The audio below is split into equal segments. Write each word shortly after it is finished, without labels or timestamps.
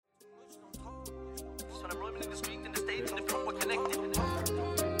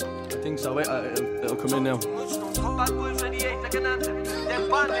I think so. It'll come in now.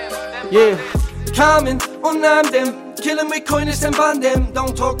 Yeah, coming on them, killing with coyness and band them.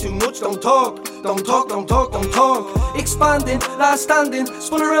 Don't talk too much, don't talk. Don't talk, don't talk, don't talk. Expanding, last standing,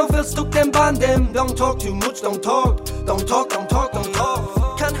 spun around, felt stuck, then band them. Don't talk too much, don't talk. Don't talk, don't talk, don't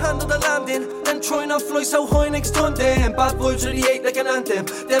talk. Can't handle the landing, then try not fly so high next time. Them bad vibes radiate like an anthem.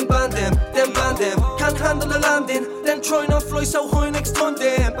 Then band them, then band them. Can't handle the landing, then try not fly so high next time.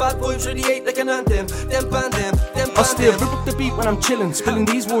 Them bad vibes radiate like an anthem. Then band them, then band them. I still rip up the beat when I'm chilling, spilling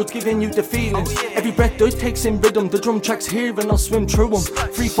these words, giving you the feelings. Every breath I takes in rhythm, the drum tracks here and I'll swim through them.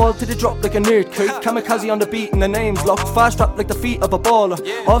 Free fall to the drop like a nerd kite, kamikaze on the beat and the name's locked. Fast trap like the feet of a baller,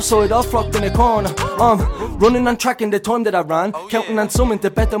 offside, off rocked in a corner. Running and tracking the time that I ran, counting and summing to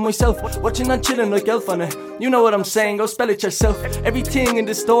better myself. Watching and chilling like elf on it. You know what I'm saying, go spell it yourself. Everything in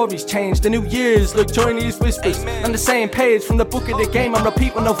the story's changed, the new year's like Chinese whispers. On the same page from the book of the game, I'm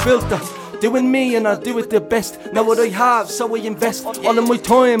repeating no filter. Doing me and I'll do it the best. Know what I have, so I invest all of my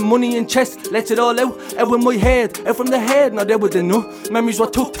time, money and chest. Let it all out with my head, out from the head. Now there with the no memories were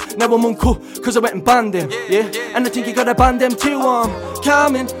took, now I'm uncut, cause I went and banned them, yeah. And I think you gotta ban them too,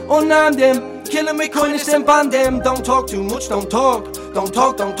 calming, unarm them, killing with kindness and ban them. Don't talk too much, don't talk. Don't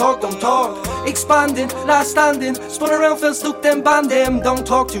talk, don't talk, don't talk. Expanding, last standing, spun around, fell stuck, then ban them. Don't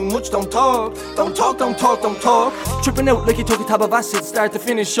talk too much, don't talk. Don't talk, don't talk, don't talk. Tripping out like you took a tab of acid, start to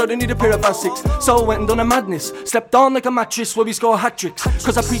finish, sure they need a pair of Asics. So I went and done a madness, slept on like a mattress where we score hat-tricks.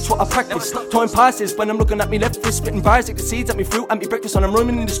 Cause I preach what I practice, time passes when I'm looking at me left fist, spitting bars like the seeds at me fruit, at me breakfast. And I'm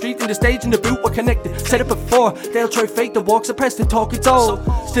roaming in the street, in the stage, in the boot, we're connected. Said it before, they'll try fake the walk, suppress the talk, it's all.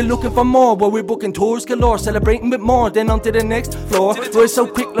 Still looking for more, where we're booking tours galore, celebrating with more, then on to the next floor. Rise so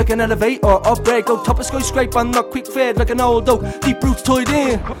quick like an elevator, upgrade, go top of skyscraper, not quick fed like an old dog, deep roots tied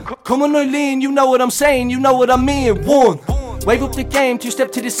in. Come on Eileen, you know what I'm saying, you know what I mean. One, wave up the game, two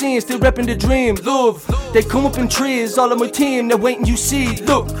step to the scene, still repping the dream. Love, they come up in trees, all of my team, they're waiting you see.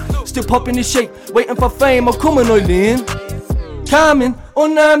 Look, still popping the shape, waiting for fame, I'm coming Eileen. Calming,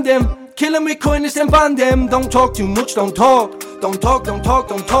 unarm them, killing with kindness and ban them. Don't talk too much, don't talk. Don't talk, don't talk,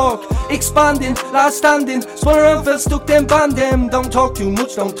 don't talk. Expanding, last standing, spun around, fell stuck, then ban them. Don't talk too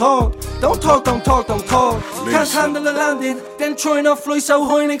much, don't talk. Don't talk, don't talk, don't talk. Can't handle the landing, then try not fly so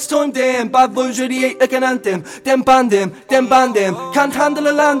high next time. Then bad vibes radiate like an anthem. Then ban them, then ban them. Can't handle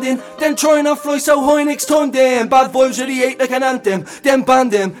the landing, then try not fly so high next time. Then bad vibes radiate like an anthem. Then ban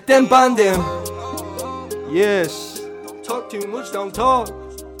them, then ban them. Yes. Don't talk too much, don't talk.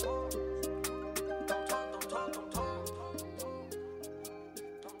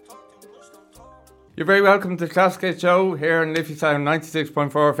 You're very welcome to the Classic Show here on Liffey Sound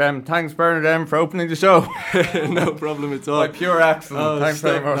 96.4 FM. Thanks, Bernard M, for opening the show. No problem at all. By pure accident. Thanks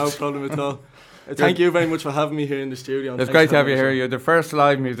very much. No problem at all. Thank you very much for having me here in the studio. It's great to have you here. You're the first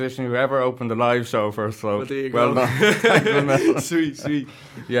live musician who ever opened a live show for us, so well done. Sweet.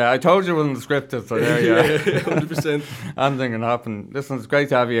 Yeah, I told you it wasn't scripted, so there you are. 100%. Anything can happen. Listen, it's great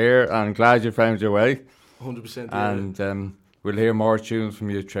to have you here, and glad you found your way. 100%. And we'll hear more tunes from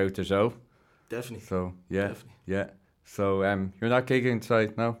you throughout the show. Definitely. So yeah, Definitely. yeah. So you're not gigging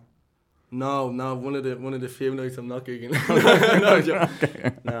tonight, no? No. One of the few nights I'm not gigging.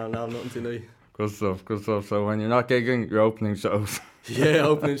 No, nothing tonight. Good stuff. So when you're not gigging, you're opening shows. Yeah,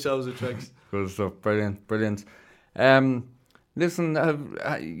 opening shows with tracks. Good stuff. Brilliant. Listen,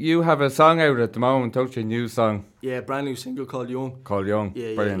 you have a song out at the moment, don't you? A new song. Yeah, brand new single called Young.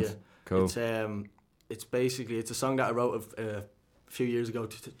 Yeah, brilliant. Yeah. Cool. It's basically a song that I wrote a few years ago,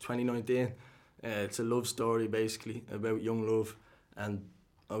 2019. It's a love story basically about young love, and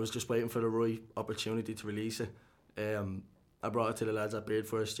I was just waiting for the right opportunity to release it. I brought it to the lads at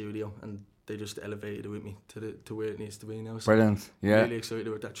Beardfire Studio, and they just elevated it with me to where it needs to be now. So brilliant, yeah. I'm really excited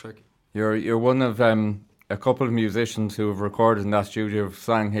about that track. You're one of a couple of musicians who have recorded in that studio, have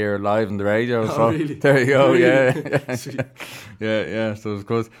sang here live on the radio. Oh, so really? There you go. Really? Yeah. yeah. So it's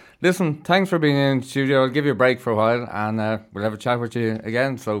good. Listen, thanks for being in the studio. I'll give you a break for a while, and we'll have a chat with you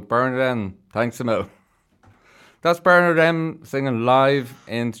again. So Bernard M, thanks a mil. That's Bernard M singing live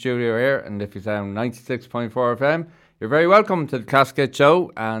in the studio here, and if you sound 96.4 FM, you're very welcome to the Cascade Show.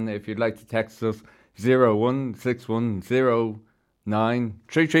 And if you'd like to text us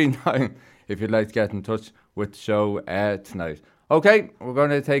 016109339 if you'd like to get in touch with the show tonight. Okay, we're going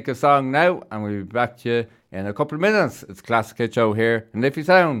to take a song now, and we'll be back to you in a couple of minutes. It's Classic Hit Show here in Liffey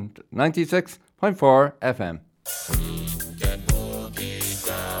Sound 96.4 FM.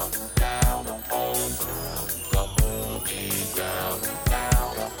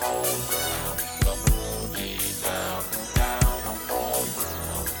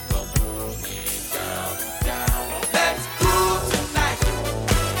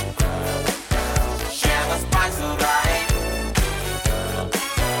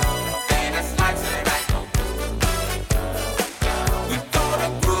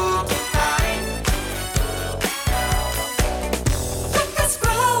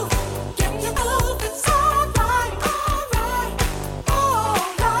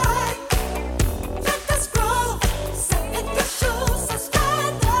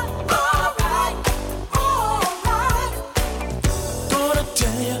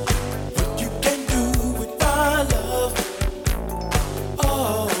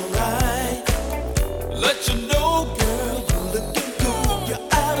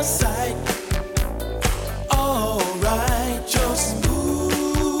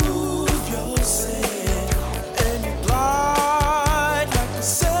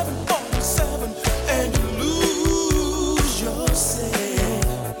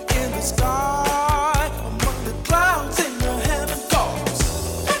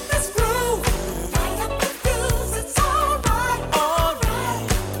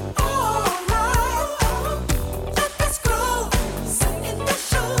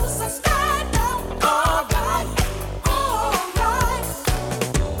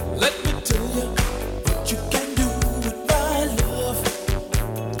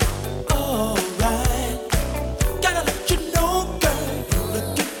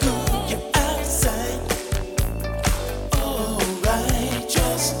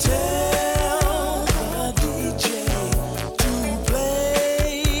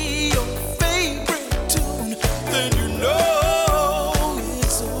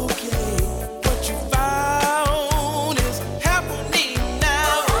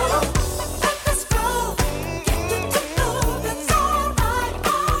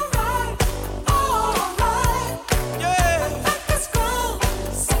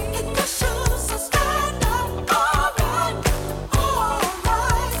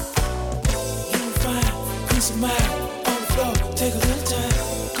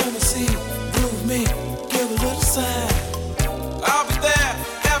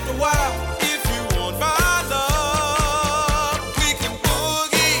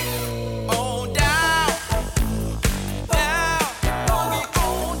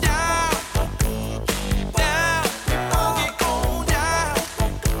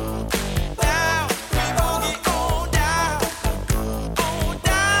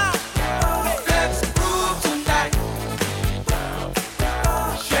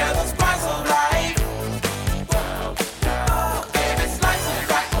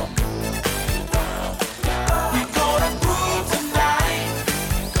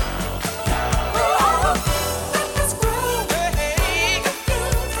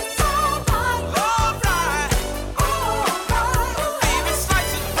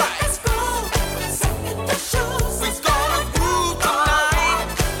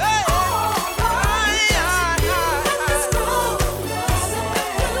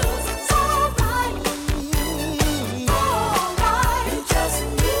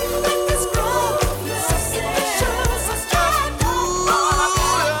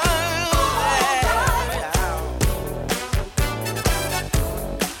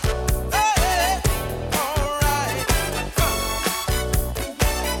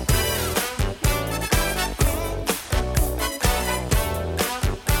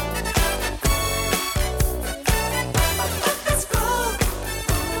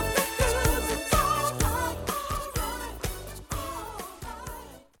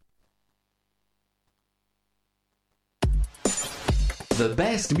 The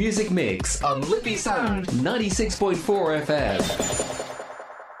best music mix on Liffey Sound 96.4 FM.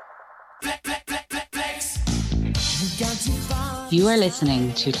 You are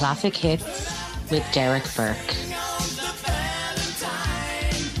listening to Classic Hits with Derek Burke.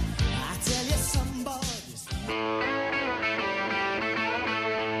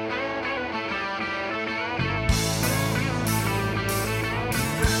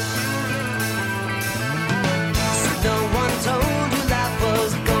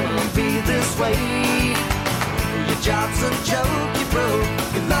 Your job's a joke, you broke,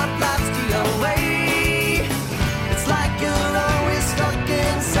 your love life's the away. It's like you're always stuck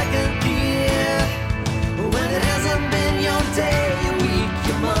in second gear, when it hasn't been your day, your week,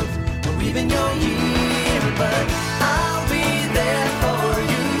 your month, or even your year. But I'll be there for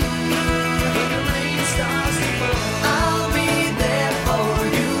you when the rain starts to fall. I'll be there for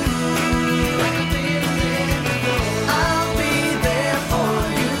you like I've been there before. I'll be there for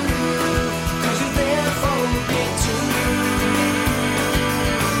you.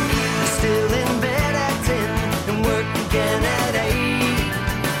 Still in bed at 10 and work again at 8.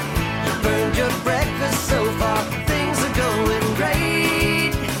 You burned your breakfast so far, things are going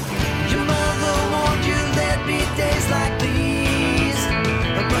great. Your mother warned you there'd be days like these,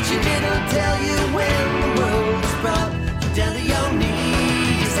 but she didn't tell you when the world was brought you down to your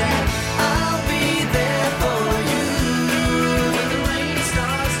knees. And I'll be there for you when the rain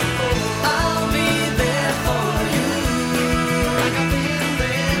starts to fall. I'll be there for you like I've been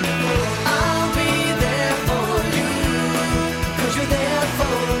there before. I'll be there for you, 'cause you're there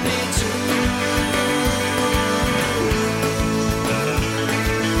for me too.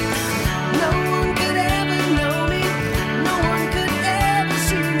 No one could ever know me, no one could ever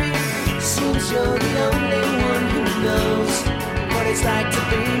see me. Seems you're the only one who knows what it's like to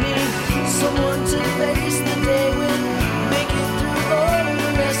be me. Someone to face the day with, make it through all the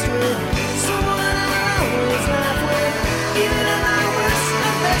rest with. Someone I'll always laugh with, even at my worst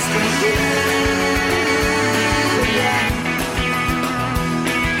and best with you. Yeah.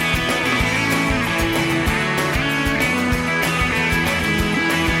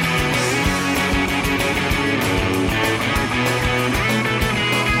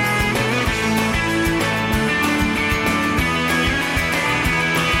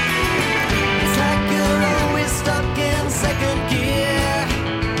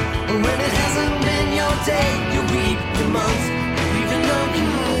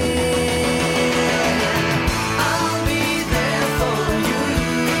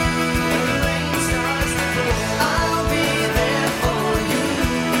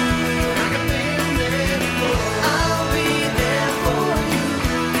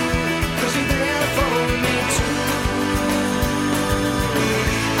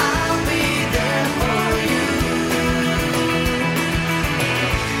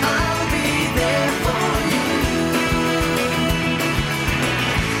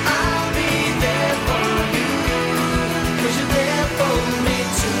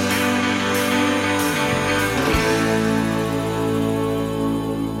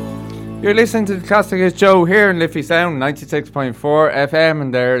 You're listening to the Classic Hits Show here in Liffey Sound, 96.4 FM,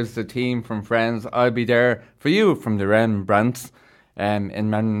 and there's the team from Friends. I'll be there for you from the Rembrandts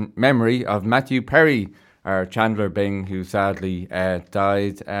in memory of Matthew Perry, our Chandler Bing, who sadly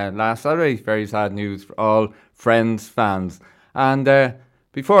died last Saturday. Very sad news for all Friends fans. And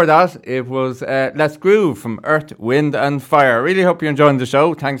before that, it was Let's Groove from Earth, Wind and Fire. Really hope you're enjoying the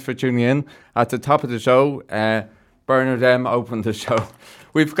show. Thanks for tuning in. At the top of the show, Bernard M. opened the show.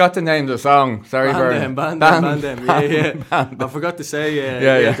 We forgot to name the song. Sorry, Bernard. Bandem. Yeah. I forgot to say,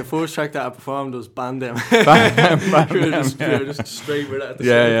 the first track that I performed was Bandem. We were just straight with that.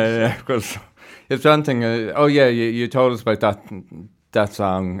 Yeah. Because it's one thing. You told us about that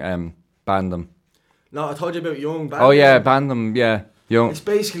song, Bandem. No, I told you about Young Bandem. Oh yeah, Bandem. Yeah. Young. It's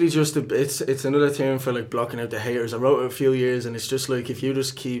basically just it's another term for like blocking out the haters. I wrote it a few years, and it's just like if you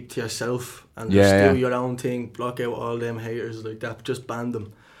just keep to yourself and just do your own thing, block out all them haters like that, just ban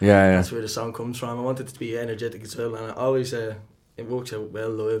them. Yeah. That's where the song comes from. I wanted it to be energetic as well, and I always it works out well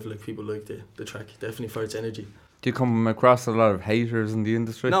live. Like people like the track definitely for its energy. Do you come across a lot of haters in the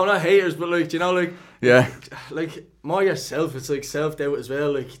industry? No, not haters, but like, you know, like... Yeah. Like, more yourself. It's like self-doubt as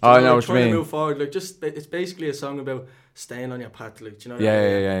well. Like, I know what you mean. Trying to move forward. Like, just... It's basically a song about staying on your path, like, you know what I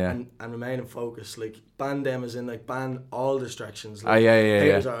mean? Yeah. And remaining focused. Like, ban them as in, like, ban all distractions. Like,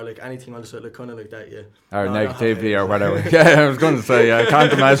 haters are, like, anything on the side, like, kind of like that, yeah. Or negativity or whatever. Yeah, I was going to say, I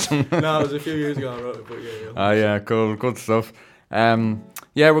can't imagine. No, it was a few years ago I wrote it, but yeah. Oh, yeah, cool. Good stuff.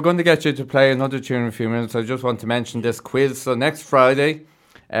 Yeah, we're going to get you to play another tune in a few minutes. I just want to mention this quiz. So next Friday,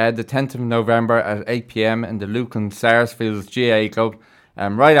 the 10th of November at 8 p.m. in the Lucan Sarsfields GA Club.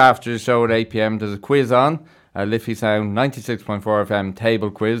 Right after the show at 8 p.m, there's a quiz on, Liffey Sound 96.4 FM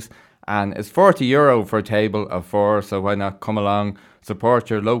table quiz. And it's €40 for a table of 4. So why not come along, support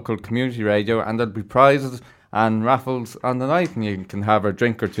your local community radio, and there'll be prizes and raffles on the night. And you can have a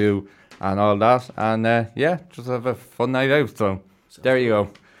drink or two and all that. And just have a fun night out. So... there you go.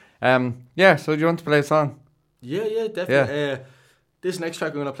 So do you want to play a song? Yeah, definitely. Yeah. This next track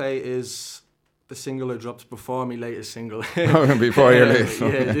I'm going to play is the single I dropped before my latest single. Before your latest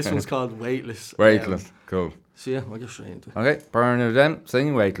one. Yeah, this one's called Weightless. Weightless, cool. So yeah, I'll get straight into it. Okay, Bernard M.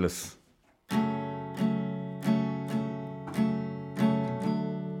 singing Weightless.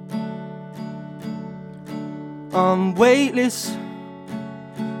 I'm weightless.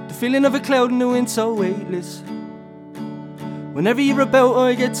 The feeling of a cloud in the wind, so weightless. Whenever you're about,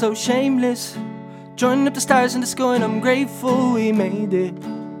 I get so shameless. Joining up the stars in the sky, and I'm grateful we made it.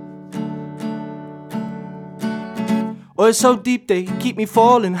 Oh, it's so deep they keep me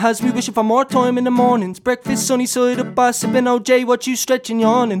falling. Has me wishing for more time in the mornings. Breakfast, sunny side up, bar sipping OJ, watch you stretching,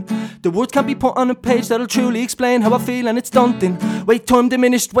 yawning. The words can't be put on a page that'll truly explain how I feel, and it's daunting. Wait time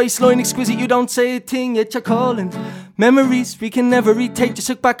diminished, waistline exquisite, you don't say a thing yet you're calling. Memories we can never retake, just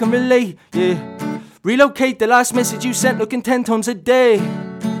look back and relate, yeah. Relocate the last message you sent, looking 10 times a day.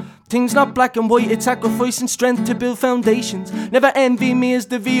 Things not black and white, it's sacrificing strength to build foundations. Never envy me as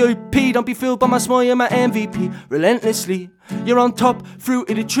the VIP, don't be fooled by my smile, you're my MVP. Relentlessly, you're on top,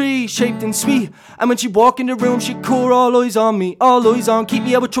 fruit of the tree, shaped and sweet. And when she walk in the room, she cool, all eyes on me, all eyes on. Keep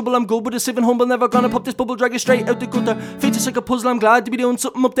me out of trouble, I'm good, but a sieve and humble, never gonna pop this bubble, drag it straight out the gutter. Fit just like a puzzle, I'm glad to be doing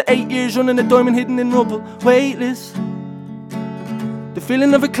something up to 8 years, running a diamond hidden in rubble. Weightless. The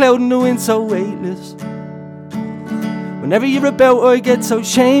feeling of a cloud in the wind, so weightless. Whenever you're about, I get so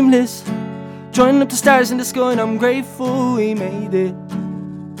shameless. Joining up the stars in the sky, and I'm grateful we made it.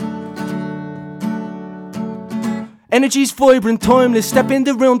 Energy's vibrant, timeless. Step in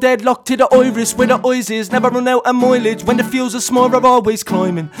the room, deadlocked to the iris. Where the eyes is, never run out of mileage. When the fuels are small, we're always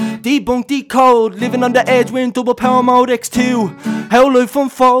climbing. Debunk, decode, living on the edge. We're in double power mode X2. How life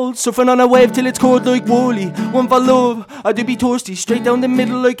unfolds, surfing on a wave till it's cold like Wally. One for love, I do be thirsty. Straight down the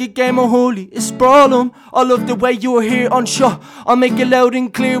middle like a game of holy. It's sprawling, I love the way you're here on shot. I'll make it loud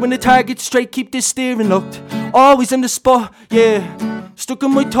and clear when the target's straight. Keep this steering locked, always in the spot, yeah. Stuck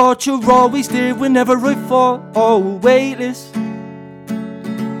in my thoughts, you're always there whenever I fall. Oh, weightless.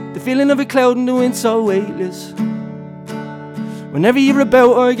 The feeling of a cloud in the wind, so weightless. Whenever you're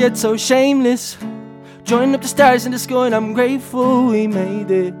about, I get so shameless. Joining up the stars in the sky, and I'm grateful we made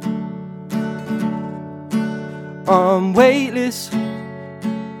it. I'm weightless.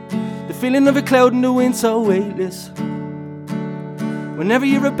 The feeling of a cloud in the wind, so weightless. Whenever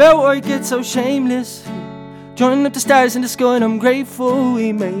you're about, I get so shameless. Joining up the stars in the sky, and I'm grateful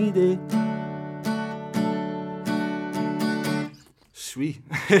we made it. Sweet.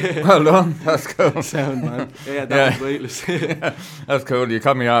 Well done. That's cool. Sound, man. Yeah, that was weightless. That's cool. You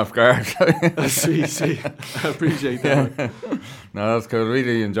caught me off guard. Sweet. I appreciate that. Yeah. No, that's cool.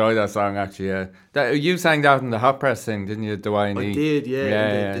 Really enjoyed that song, actually. Yeah. You sang that in the Hot Press thing, didn't you? The Y&E? I did,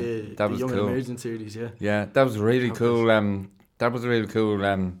 yeah. That was Young cool. and Emerging series, yeah. Yeah, that was really cool. That was really cool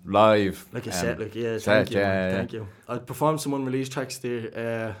live. Like a set, yeah. Thank you. Thank you. I performed some unreleased tracks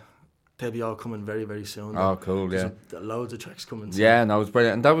there. They'll be all coming very, very soon. Oh, cool, yeah. There's loads of tracks coming soon. Yeah, no, it was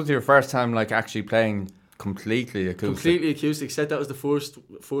brilliant. And that was your first time, like, actually playing completely acoustic? Completely acoustic set. That was the first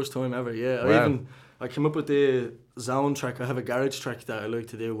time ever, yeah. Wow. I came up with the zone track. I have a garage track that I like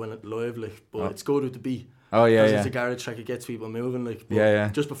to do when it live, like, but it's good with the beat. Oh, yeah, because it's a garage track, it gets people moving, like.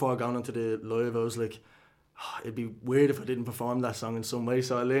 But just before going onto the live, I was like, it'd be weird if I didn't perform that song in some way,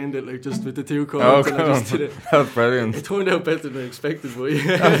 so I learned it like just with the 2 chords and I just did it. That's brilliant. It turned out better than I expected, but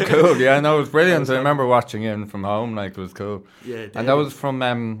yeah. That's cool, yeah, no, it was brilliant. I remember watching it from home, like, it was cool. Yeah, and that was from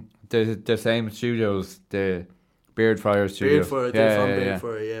the same studios, the Beardfire studio. Beardfire, they're from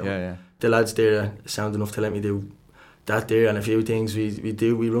Beardfire, yeah. The lads there are sound enough to let me do that there and a few things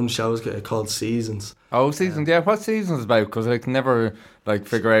we run shows called Seasons. Oh, Seasons, yeah. What Seasons about? Because I can never like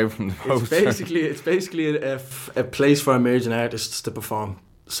figure out from the poster. It's basically a place for emerging artists to perform.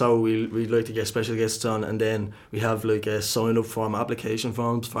 So we'd like to get special guests on, and then we have like a sign up form, application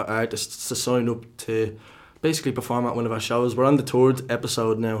forms for artists to sign up to basically perform at one of our shows. We're on the 3rd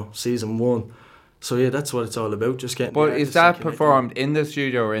episode now, season 1. So yeah, that's what it's all about. Just getting. But is that performed in the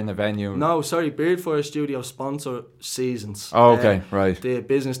studio or in the venue? No, sorry. Beardfire Studio sponsor Seasons. Oh, okay, right. The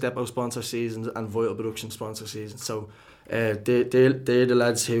Business Depot sponsor Seasons and Vital Production sponsor Seasons. So, they're the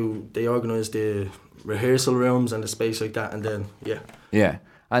lads who they organise the rehearsal rooms and the space like that, and then yeah. Yeah,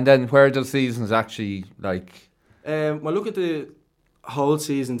 and then where does Seasons actually like? Well, look at the whole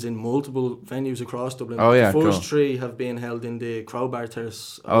Seasons in multiple venues across Dublin. Oh yeah, the first 3 have been held in the Crowbar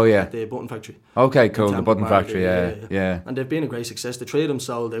Terrace. At the Button Factory. Okay, cool. The Button Factory, yeah. And they've been a great success. The 3 of them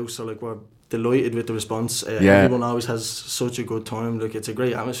sold out, so like we're delighted with the response. Everyone always has such a good time. Like it's a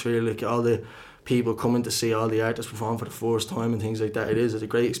great atmosphere. Like all the people coming to see all the artists perform for the first time and things like that. It's a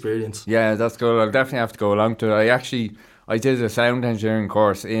great experience. Yeah, that's cool. I'll definitely have to go along to it. I did a sound engineering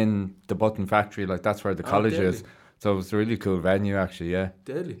course in the Button Factory. Like that's where the college is. So it's a really cool venue, actually, yeah.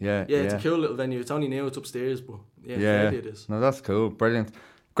 Deadly. Yeah, it's a cool little venue. It's only now it's upstairs, but deadly it is. No, that's cool. Brilliant.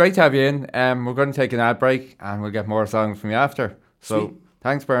 Great to have you in. We're going to take an ad break and we'll get more songs from you after. So Sweet.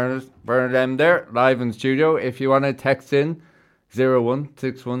 Thanks, Bernard. Bernard M there, live in the studio. If you want to text in,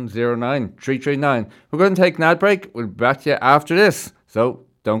 016109 339. We're going to take an ad break. We'll be back to you after this. So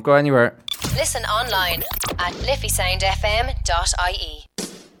don't go anywhere. Listen online at liffeysoundfm.ie.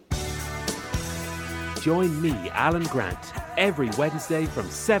 Join me, Alan Grant, every Wednesday from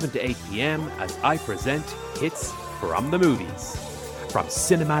 7 to 8 p.m. as I present hits from the movies. From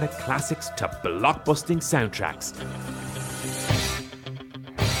cinematic classics to blockbusting soundtracks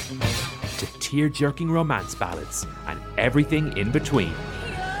to tear-jerking romance ballads and everything in between.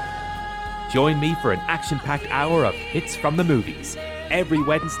 Join me for an action-packed hour of hits from the movies every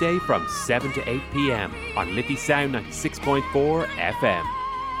Wednesday from 7 to 8 p.m. on Liffey Sound 96.4 FM.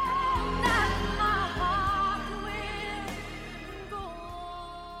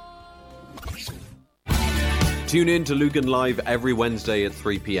 Tune in to Lucan Live every Wednesday at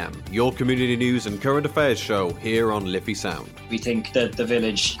 3 p.m. Your community news and current affairs show here on Liffey Sound. We think that the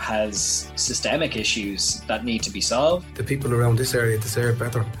village has systemic issues that need to be solved. The people around this area deserve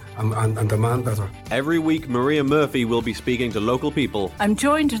better and demand better. Every week, Maria Murphy will be speaking to local people. I'm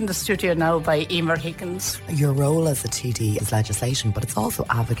joined in the studio now by Emer Higgins. Your role as a TD is legislation, but it's also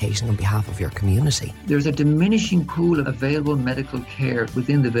advocating on behalf of your community. There's a diminishing pool of available medical care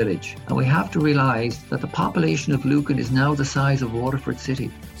within the village, and we have to realise that the population of Lucan is now the size of Waterford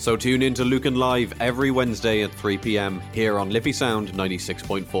City. So tune in to Lucan Live every Wednesday at 3 p.m. here on Liffey Sound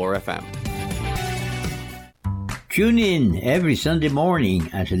 96.4 FM. Tune in every Sunday morning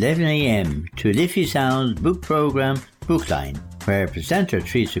at 11 a.m. to Liffey Sound's book programme Bookline, where presenter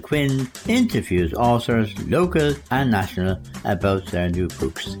Teresa Quinn interviews authors, local and national, about their new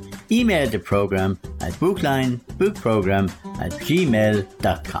books. Email the programme at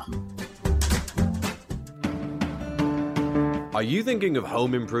booklinebookprogramme@gmail.com. Are you thinking of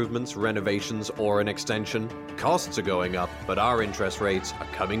home improvements, renovations or an extension? Costs are going up, but our interest rates are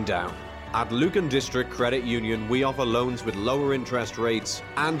coming down. At Lucan District Credit Union, we offer loans with lower interest rates,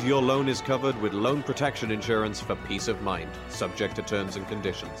 and your loan is covered with loan protection insurance for peace of mind, subject to terms and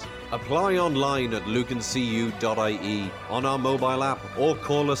conditions. Apply online at lucancu.ie, on our mobile app, or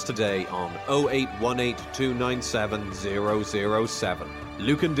call us today on 0818 297 007.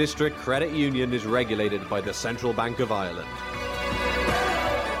 Lucan District Credit Union is regulated by the Central Bank of Ireland.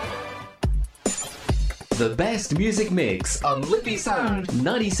 The best music mix on Liffey Sound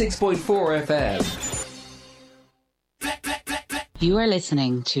 96.4 FM. You are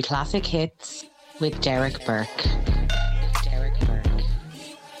listening to Classic Hits with Derek Burke.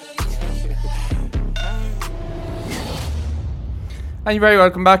 And you're very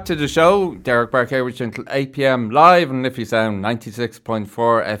welcome back to the show. Derek Burke here with you until 8 p.m. live on Liffey Sound 96.4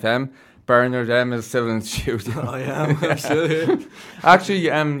 FM. Bernard M is still in the studio. I am. I'm still here. Actually,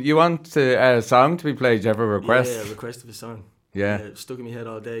 you want a song to be played? Did you ever request? Yeah, request of a song. Yeah. Stuck in my head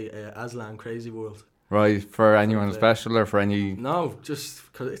all day. Aslan, Crazy World. Right, for anyone special or for any... No,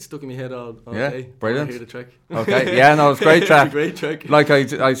 just because it stuck in my head all yeah, day. Brilliant. I hear the track. Okay, yeah, no, it's a great track. It's a great track. Like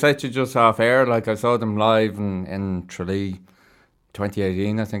I said to you just off air, like I saw them live in Tralee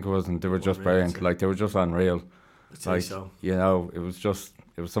 2018, I think it was, and they were just brilliant. Like they were just unreal. I'd say so. You know, it was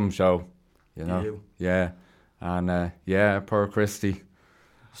some show. You know, yeah, and poor Christy.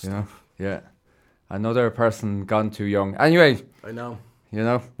 You know, yeah, another person gone too young. Anyway, I know. You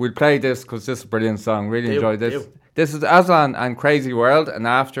know, we'll play this because this is a brilliant song. Really enjoyed this. This is Aslan and Crazy World, and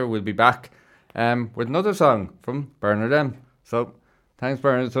after we'll be back with another song from Bernard M. So, thanks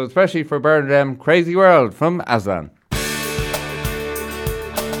Bernard. So especially for Bernard M, Crazy World from Aslan.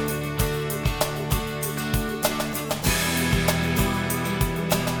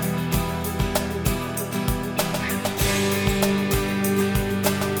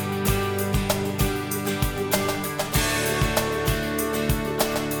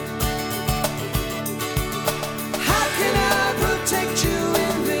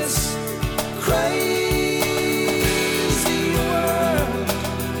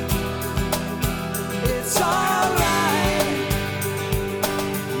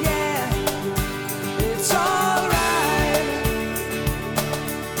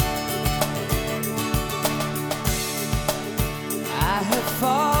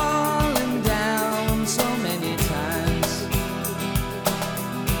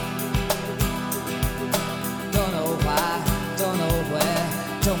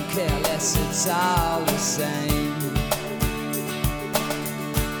 It's all the same.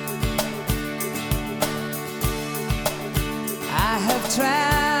 I have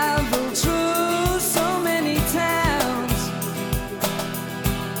traveled through so many towns.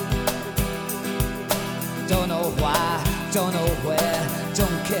 Don't know why, don't know where,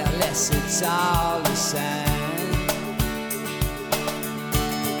 don't care less, it's all the same.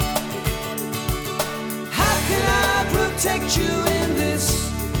 How can I protect you in this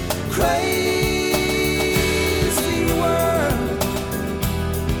crazy world?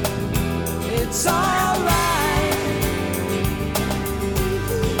 It's alright.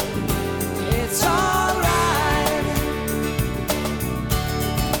 It's alright.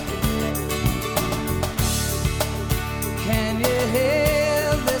 Can you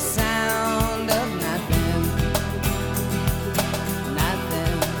hear the sound of nothing?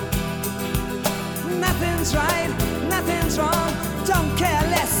 Nothing. Nothing's right, nothing's wrong. Don't care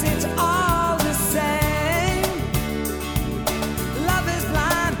less, it's all the same. Love is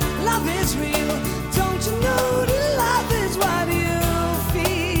blind, love is real. Don't you know that love is what you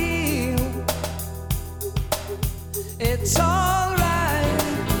feel? It's alright.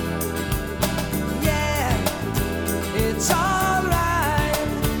 Yeah, it's alright.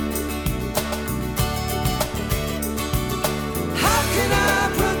 How can I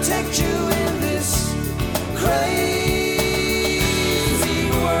protect you in this crazy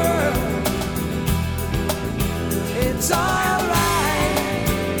world? It's alright.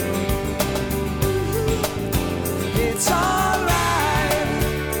 It's alright.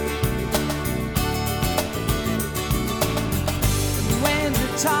 When the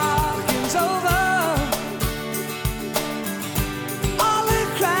talking's over, all the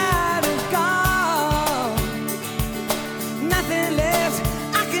crowd is gone. Nothing left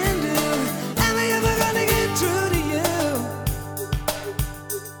I can do. Am I ever gonna get through to you?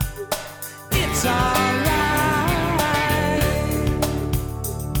 It's alright.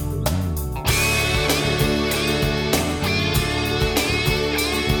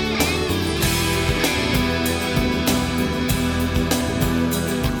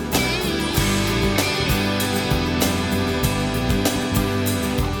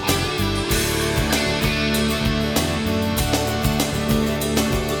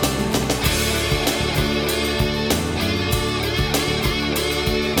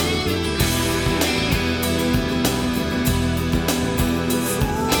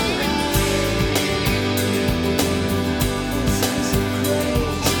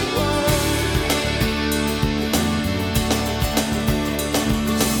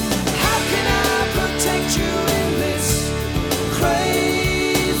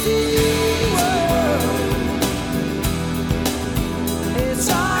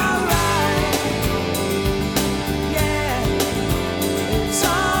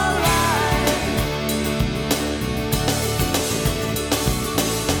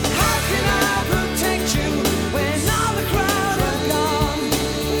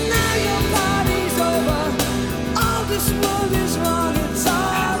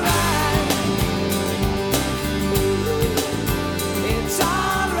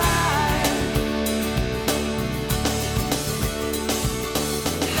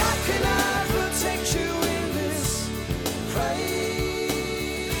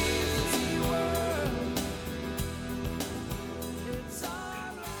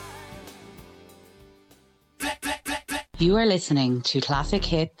 You are listening to Classic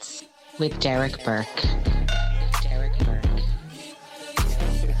Hits with Derek Burke.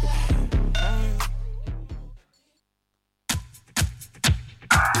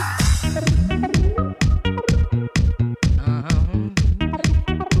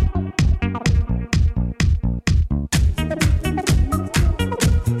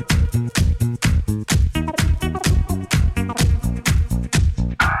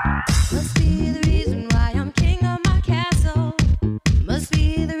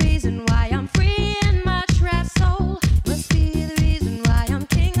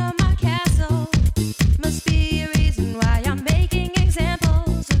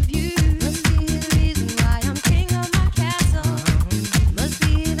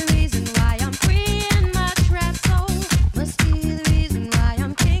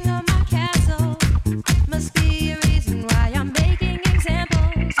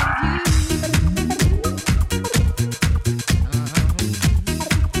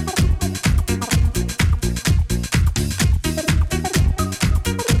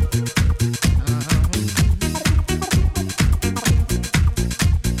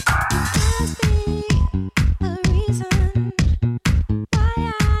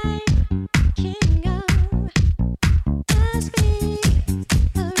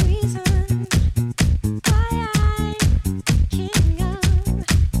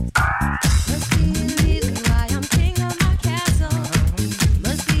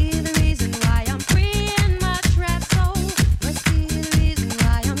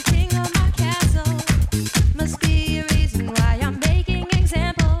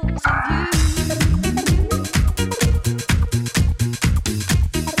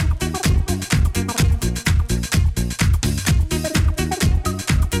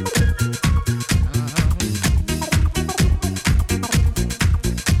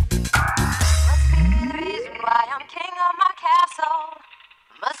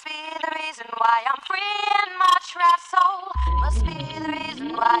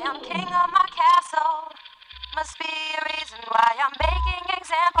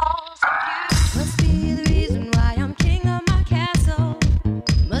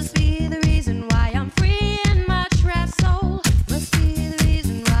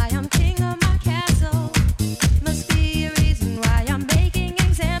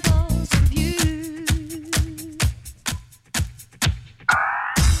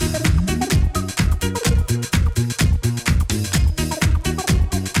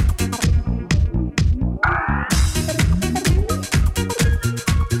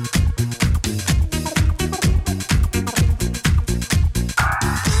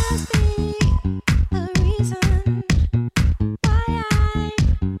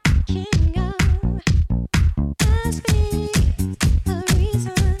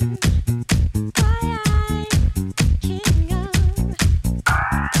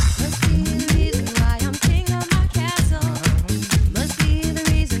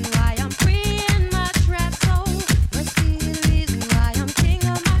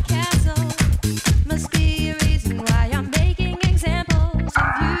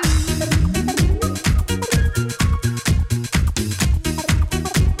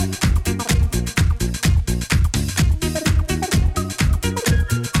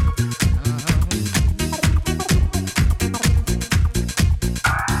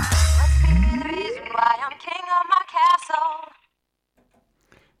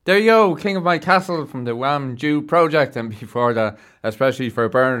 There you go, King of My Castle from the Wham Jew Project, and before that, especially for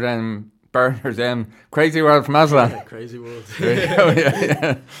Bernard M. Crazy World from Aslan. Yeah, Crazy World.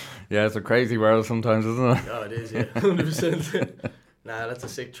 Yeah, it's a crazy world sometimes, isn't it? Oh, it is, yeah, 100%. Nah, that's a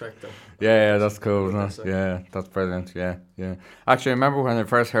sick track though. Yeah, that's cool, isn't it? Yeah, that's brilliant, yeah. Actually, I remember when I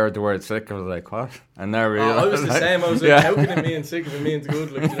first heard the word sick, I was like, what? And now realised. I was the same, I was like, how can it mean sick if it means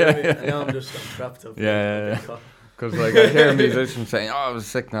good? Like, you know what I mean? And now I'm trapped up. Yeah. Because like I hear musicians saying, "Oh, it was a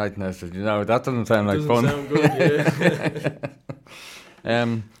sick night," and I said, that doesn't sound like fun. Sound good, yeah.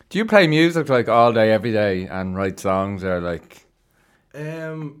 Do you play music like all day, every day, and write songs, or like?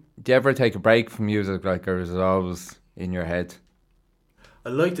 Do you ever take a break from music, like, or is it always in your head? I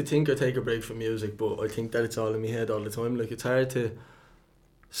like to think I take a break from music, but I think that it's all in my head all the time. Like, it's hard to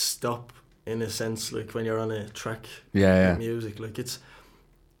stop in a sense, like when you're on a track with music. Like, it's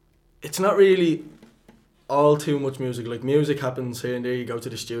not really all too much music. Like, music happens here and there, you go to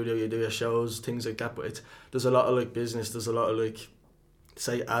the studio, you do your shows, things like that, but there's a lot of like business, there's a lot of like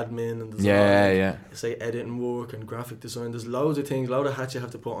say admin and design, yeah. say editing work and graphic design. There's loads of things, loads of hats you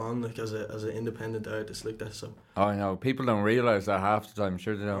have to put on like as an independent artist like that. So I know people don't realise that half the time.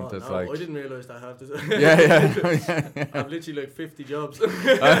 Sure they don't. It's like I didn't realise that half the time. Yeah. I've literally like 50 jobs.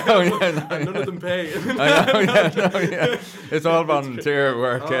 I know, and none of them pay. I know. It's all volunteer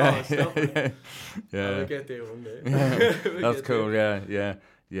work. Oh, stop yeah. I'll get there one day. That's cool.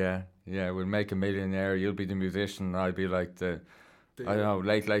 Yeah. We'll make a millionaire. You'll be the musician. I'll be like the I don't know,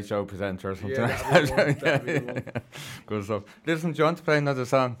 late show presenter or something like that. Good stuff. Listen, do you want to play another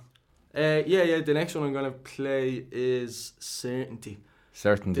song? The next one I'm going to play is Certainty.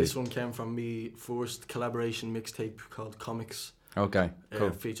 This one came from me first collaboration mixtape called Comics. Okay,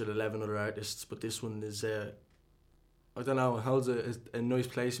 cool. Featured 11 other artists, but this one is I don't know, it holds a nice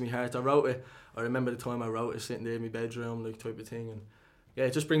place in my heart. I remember the time I wrote it sitting there in my bedroom, like type of thing, and yeah,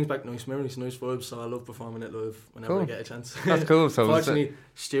 it just brings back nice memories, nice vibes, so I love performing it live whenever I get a chance. That's cool. So fortunately,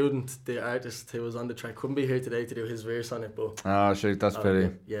 Student, the artist who was on the track, couldn't be here today to do his verse on it, but oh shoot, that's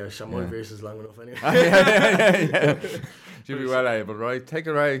pity. Yeah, my verse is long enough anyway. yeah. Should be well able, right? Take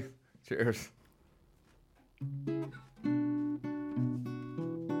it away. Cheers.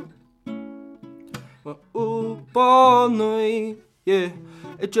 Up all night, yeah,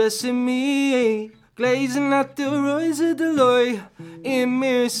 addressing me, glazing at the rise of the light in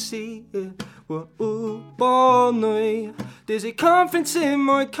mercy, yeah. We're up all night. There's a conference in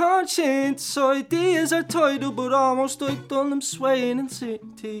my conscience. Ideas are tidal, but almost like them swaying in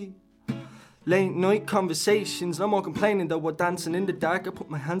certainty. Late night conversations, no more complaining though we're dancing in the dark. I put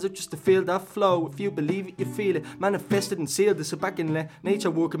my hands up just to feel that flow. If you believe it, you feel it. Manifested and sealed it, so back in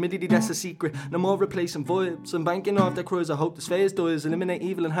nature work immediately, that's a secret. No more replacing vibes. I'm banking off that cruise. I hope this phase does eliminate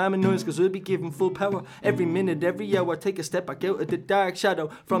evil and harmonize, cause we'll be given full power. Every minute, every hour, take a step back out of the dark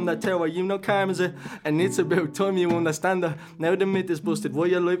shadow from that tower. You know karma's it, and it's about time you understand that. Now the myth is busted, why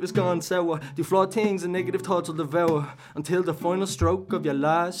your life is gone sour. Do flawed things and negative thoughts will devour until the final stroke of your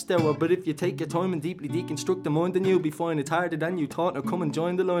last hour. But if you take your time and deeply deconstruct the mind, then you'll be fine. It's harder than you thought. Now come and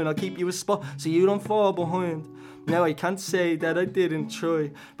join the line. I'll keep you a spot so you don't fall behind. Now I can't say that I didn't try,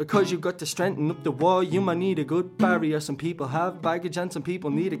 because you got to strengthen up the wall. You might need a good barrier. Some people have baggage and some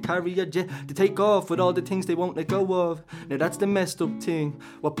people need a carrier jet to take off with all the things they won't let go of. Now that's the messed up thing.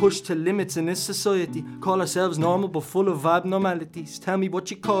 We're pushed to limits in this society. Call ourselves normal but full of abnormalities. Tell me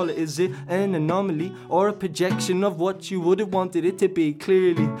what you call it. Is it an anomaly or a projection of what you would have wanted it to be?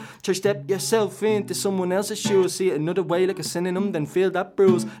 Clearly, try step yourself into someone else's shoes. See it another way like a synonym, then feel that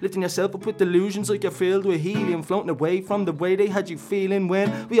bruise. Lifting yourself up with delusions like you're filled with helium, floating away from the way they had you feeling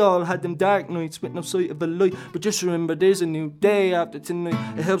when we all had them dark nights with no sight of a light. But just remember there's a new day after tonight.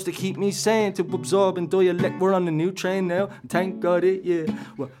 It helps to keep me sane, to absorb and dialect. We're on a new train now, and thank God it, yeah.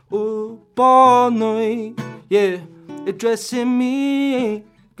 We're up all night, yeah, addressing me,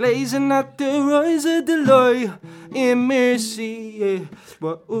 glazing at the rise of the light in mercy, yeah.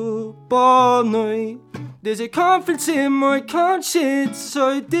 We're up all night. There's a conference in my conscience.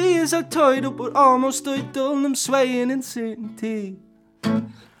 Ideas are tied up, but almost idle. I'm swaying in certainty.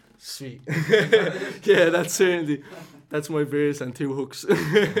 Sweet. Yeah, that's Certainty. That's my verse and 2 hooks.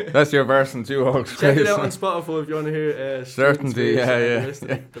 That's your verse and 2 hooks. Check it out on Spotify if you want to hear Certainty. Yeah.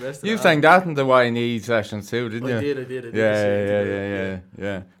 You sang that in the Y&E sessions too, didn't you? I did.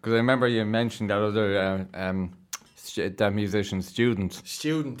 Yeah. Because I remember you mentioned that other that musician Student,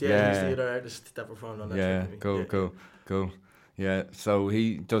 yeah, he's the other artist that performed on that. Yeah, cool. Yeah, so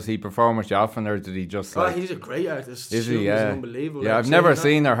does he perform with you often, or did he just like... Oh, he's a great artist. Is he? Yeah. Unbelievable. Yeah, I've never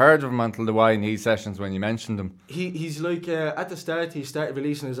seen or heard of him until the Y&E sessions when you mentioned him. He's like, at the start, he started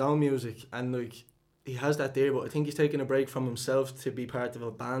releasing his own music, and like, he has that there, but I think he's taking a break from himself to be part of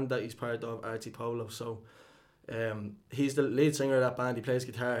a band that he's part of, Artie Polo, so... he's the lead singer of that band. He plays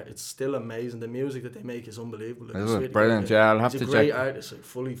guitar. It's still amazing. The music that they make is unbelievable. It's really brilliant. Yeah, I'll have to check. He's a great artist, like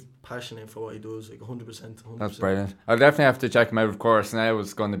fully passionate for what he does, like 100%. That's brilliant. I'll definitely have to check him out. Of course, now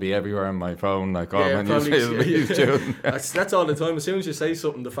it's going to be everywhere on my phone. Like, that's all the time. As soon as you say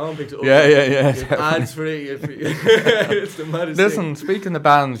something, the phone picks it up. Yeah. Ads for it. It's the maddest Listen, thing. speaking of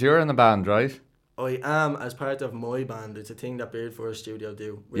bands, you're in a band, right? I am, as part of my band. It's a thing that Beard Forest Studio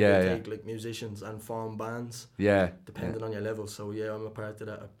do. Where they take like musicians and form bands. Yeah. Depending on your level. So yeah, I'm a part of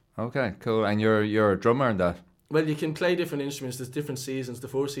that. Okay, cool. And you're a drummer in that? Well, you can play different instruments. There's different seasons. The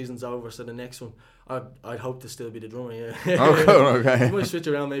 4 seasons over, so the next one, I'd hope to still be the drummer. Yeah. Oh, cool. Okay. I might switch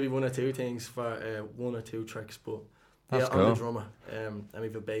around maybe 1 or 2 things for 1 or 2 tracks, but that's I'm cool. the drummer. And we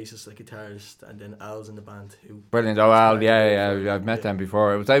have a bassist, a guitarist, and then Al's in the band. Brilliant. Oh, Al, yeah. I've met them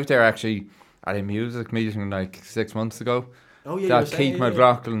before. I was out there actually at a music meeting like 6 months ago. Oh yeah. That Keith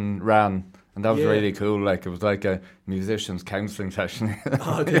McLaughlin ran. And that was Yeah. really cool. Like, it was like a musician's counselling session.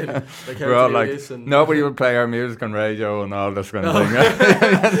 Oh, did it? Like, how We're all to do like, this and- nobody would play our music on radio and all this kind of Oh.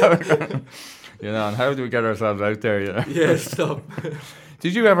 thing. You know, and how do we get ourselves out there? You know? Yeah, stop.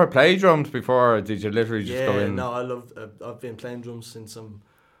 Did you ever play drums before, or did you literally just Yeah, go in? no, I've been playing drums since I'm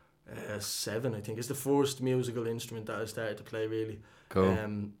 7, I think. It's the first musical instrument that I started to play, really. Cool.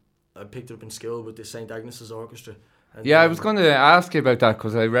 I picked it up in school with the St. Agnes's Orchestra. And Yeah, I was going to ask you about that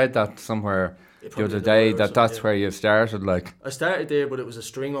because I read that somewhere the probably other did day or that that's something, where you started. Like, I started there, but it was a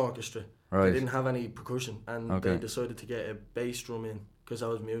string orchestra. Right. They didn't have any percussion, and Okay. they decided to get a bass drum in because I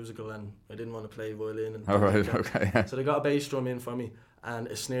was musical and I didn't want to play violin. And Oh, things right, like that. okay. So they got a bass drum in for me and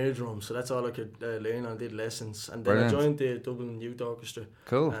a snare drum. So that's all I could learn. I did lessons, and then Brilliant. I joined the Dublin Youth Orchestra.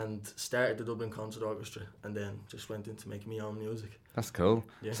 Cool. And started the Dublin Concert Orchestra, and then just went into making my own music. that's cool.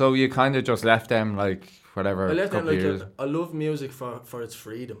 Yeah. So you kind of just left them, like, whatever, I left them couple like of years. I love music for its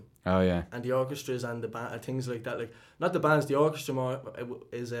freedom. Oh, yeah. And the orchestras and the things like that, like not the bands, the orchestra more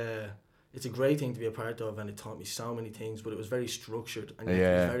is it's a great thing to be a part of, and it taught me so many things. But it was very structured, and you have to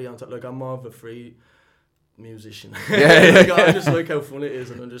Yeah. be very on top. Like, I'm more of a free musician. Yeah, Like, yeah. I just like how fun it is,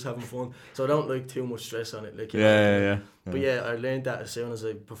 and I'm just having fun. So I don't like too much stress on it. Like, you know, Yeah. But yeah, I learned that as soon as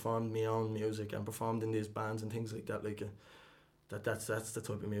I performed my own music and performed in these bands and things like that. Like, that's the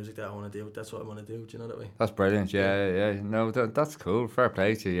type of music that I want to do. That's what I want to do. Do you know that way? That's brilliant. Yeah. No, that's cool. Fair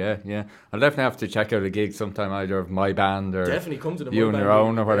play to you. Yeah. I'll definitely have to check out a gig sometime, either of my band or Definitely come to the you My on Band your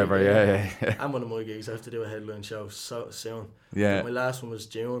own gig. or whatever. Yeah. And one of my gigs, I have to do a headline show so soon. Yeah. My last one was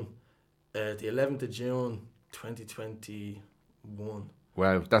June, the 11th of June, 2021.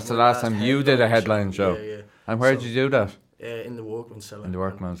 Wow, that's the My last time you did a headline show. Yeah. And where So, did you do that? In the Workman's Cellar. In the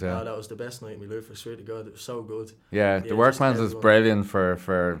Workman's, yeah. Oh, that was the best night of my life, I swear to God. It was so good. Yeah, the just Workman's is everyone- brilliant for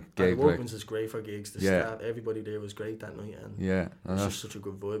And gigs. the Workman's is great for gigs. The Yeah. staff, everybody there was great that night, and Yeah, it no, was that's- just such a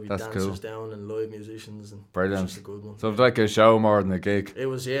good vibe. that's Dancers cool. down and live musicians, and Brilliant. it was just a good one. So it was like a show more than a gig. It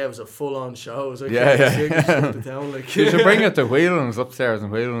was a full-on show. It was like Yeah. the town, like. You should bring it to Whelan's upstairs,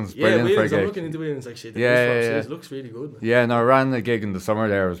 and Whelan's Yeah, brilliant for a Whelan's, I'm gig. looking into Whelan's actually. The Yeah. It looks really good. Man. Yeah, no, I ran the gig in the summer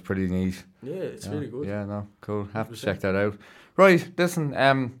there. It was pretty neat. Yeah, it's really good. Yeah, no, cool. Have to 100%. check that out. Right, listen,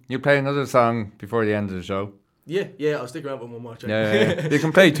 you play another song before the end of the show. Yeah, I'll stick around with one more. Yeah. You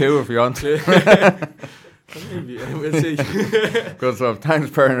can play two if you want. Maybe, we'll see. Good stuff.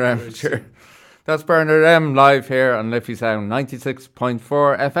 Thanks, Bernard M. Cheers. That's Bernard M. live here on Liffey Sound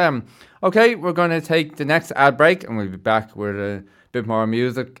 96.4 FM. Okay, we're going to take the next ad break, and we'll be back with a bit more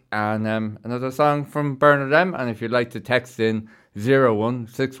music and another song from Bernard M. And if you'd like to text in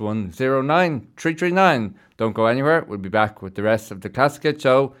 016109339, don't go anywhere. We'll be back with the rest of the Classic Hit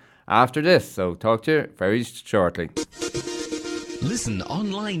Show after this. So talk to you very shortly. Listen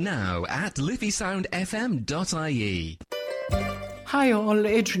online now at liffeysoundfm.ie. Hi all,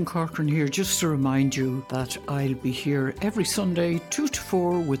 Adrian Corcoran here, just to remind you that I'll be here every Sunday 2 to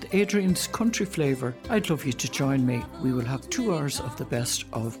 4 with Adrian's Country Flavour. I'd love you to join me. We will have 2 hours of the best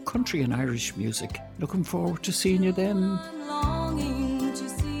of country and Irish music. Looking forward to seeing you then.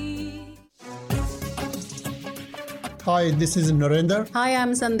 Hi, this is Narendra. Hi,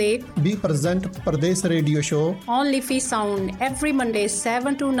 I'm Sandeep. We present Pradesh Radio Show. On Liffey Sound every Monday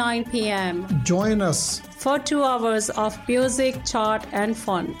 7 to 9 p.m. Join us. For 2 hours of music, chart and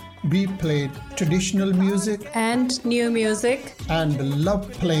fun. We play traditional music and new music and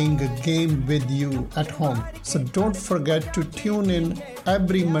love playing a game with you at home. So don't forget to tune in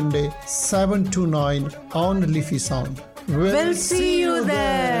every Monday 7 to 9 on Liffey Sound. We'll see you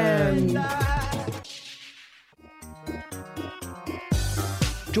then.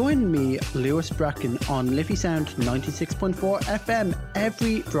 Join me, Lewis Bracken, on Liffey Sound 96.4 FM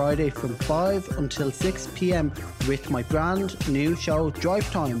every Friday from 5 until 6 p.m. with my brand new show Drive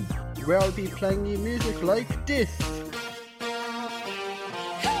Time, where I'll be playing you music like this.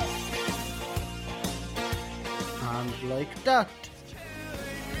 And like that.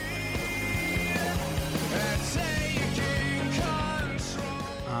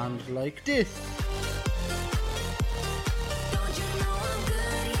 And like this.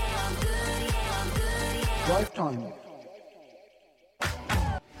 Drive Time.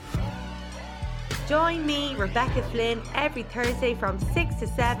 Join me, Rebecca Flynn, every Thursday from 6 to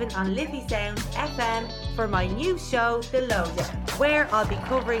 7 on Liffey Sound FM for my new show, The Lowdown, where I'll be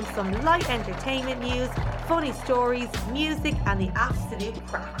covering some light entertainment news, funny stories, music and the absolute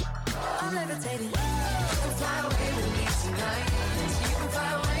crack.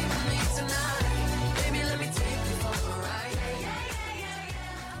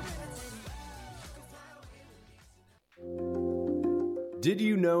 Did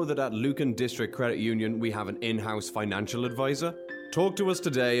you know that at Lucan District Credit Union we have an in-house financial advisor? Talk to us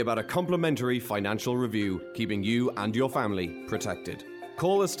today about a complimentary financial review, keeping you and your family protected.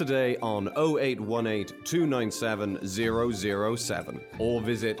 Call us today on 0818 297 007 or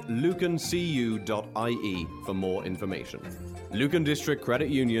visit lucancu.ie for more information. Lucan District Credit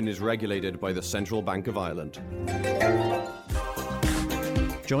Union is regulated by the Central Bank of Ireland.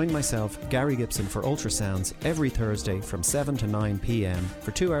 Join myself, Gary Gibson, for Ultrasounds every Thursday from 7 to 9 p.m.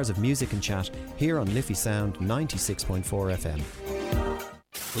 for 2 hours of music and chat here on Liffey Sound 96.4 FM.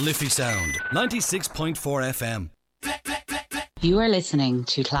 Liffey Sound 96.4 FM. You are listening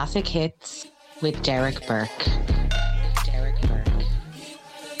to Classic Hits with Derek Burke.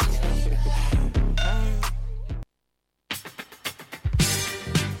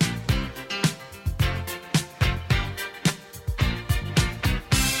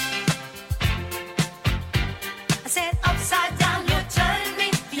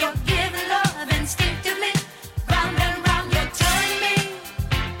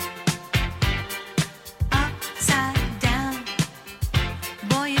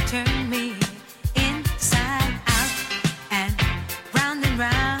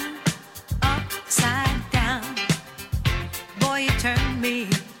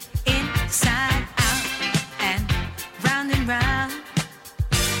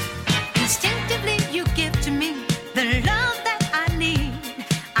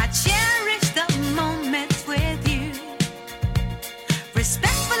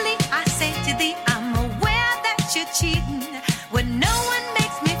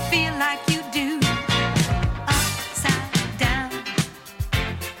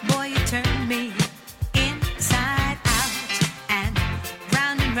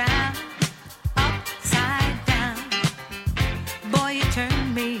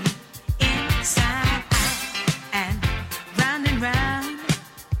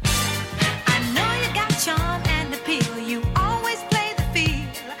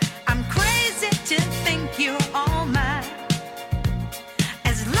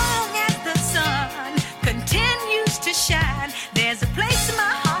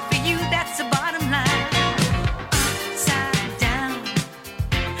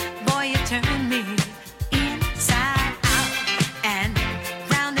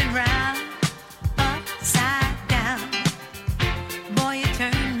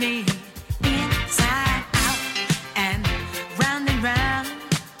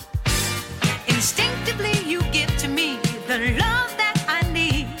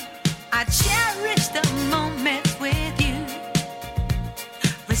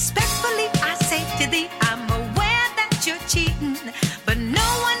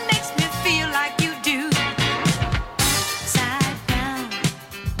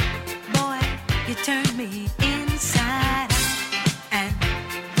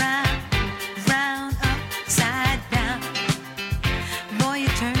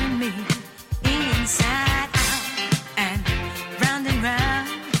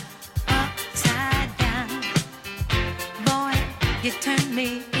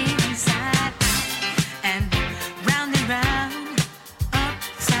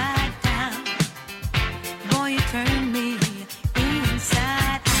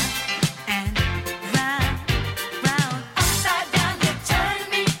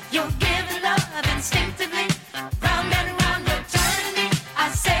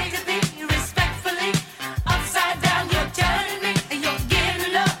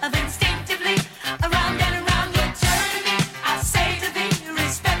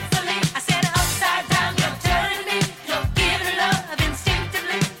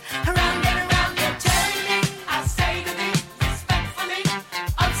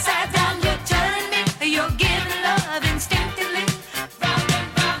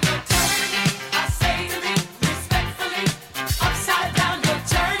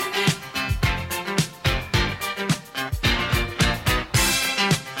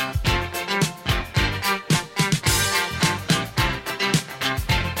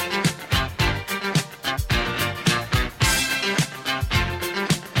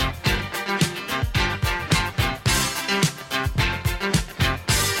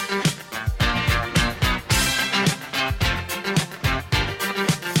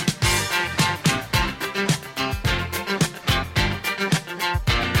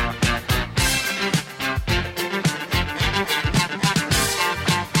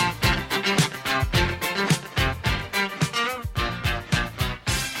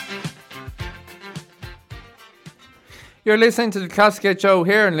 You're listening to the Classic Hit Show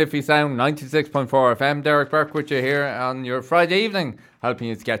here in Liffey Sound 96.4 FM. Derek Burke with you here on your Friday evening, helping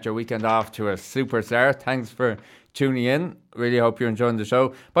you to get your weekend off to a superstar. Thanks for tuning in. Really hope you're enjoying the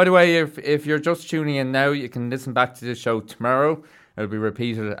show. By the way, if you're just tuning in now, you can listen back to the show tomorrow It'll be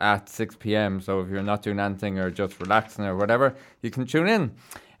repeated at 6 p.m. So if you're not doing anything or just relaxing or whatever, you can tune in.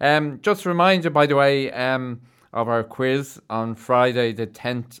 Just to remind you, by the way, of our quiz on Friday the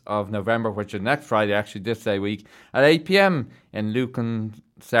 10th of November, which is next Friday, actually this day week, at 8 p.m. in Lucan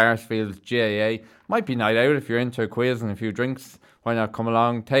Sarsfield's GAA. Might be night out if you're into a quiz and a few drinks. Why not come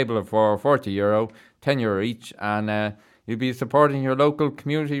along? Table of 4, €40, €10 each, and you'll be supporting your local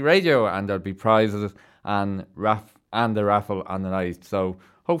community radio, and there'll be prizes and the raffle on the night. So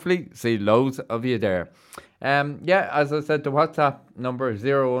hopefully see loads of you there. As I said, the WhatsApp number is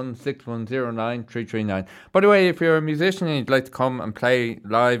 016109339. By the way, if you're a musician and you'd like to come and play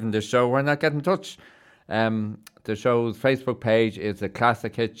live in the show, why not get in touch? The show's Facebook page is the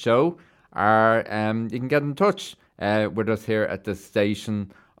Classic Hit Show, or you can get in touch with us here at the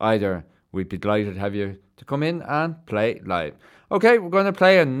station either. We'd be delighted to have you to come in and play live. Okay, we're going to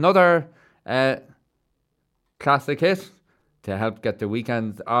play another classic hit to help get the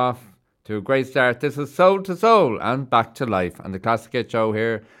weekend off to a great start. This is Soul to Soul and Back to Life on the Classic Hit Show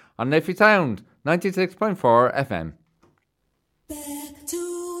here on Liffey Sound 96.4 FM. Back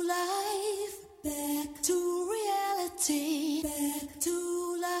to life, back to reality, back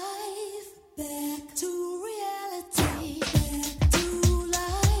to life, back to reality, back to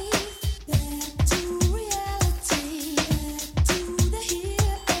life, back to reality, back to the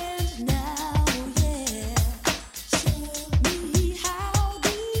here and now, yeah. Show me how,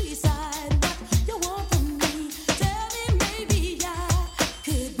 decide what you want from me. Tell me maybe I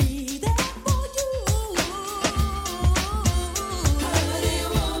could be there for you. However do you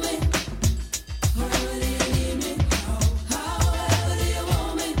want me? However do you need me? However do you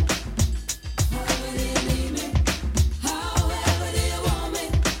want me? However do you need me? However do you want me?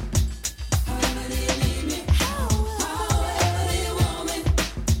 However do you need me? However do you want me?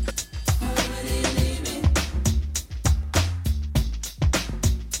 However do you need me?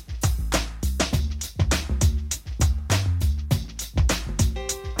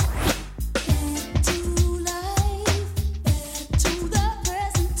 To life, back to the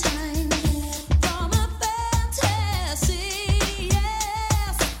present time, from a fantasy,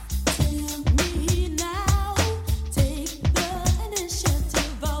 yes. Tell me now, take the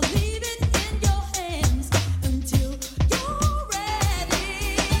initiative. I'll leave it in your hands until you're ready.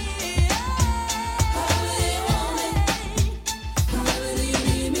 However do you want me? However do you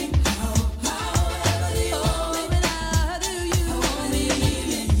need me?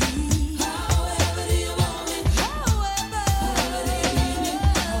 However do you want me? How do you want me?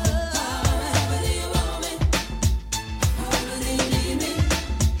 However do you want me? However do you need me?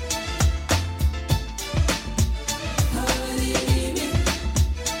 However do you want me? However do you need me?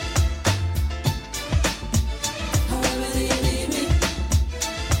 However do you need me? However do you need me?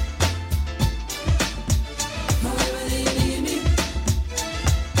 However do you need me?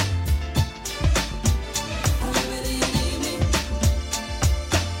 However do you need me?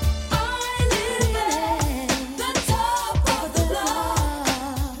 I live at the top of the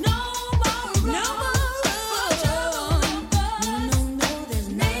block. No more no, there's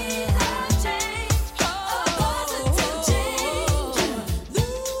need a change, a positive change.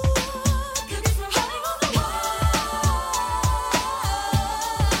 Look at me hanging on the wall.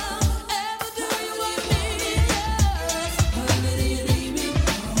 Ever do you want me? Yes. However do you need me?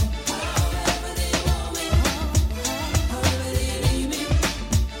 However do you want me? However do you need me?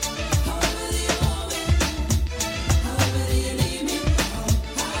 However do you want me? However do you need me?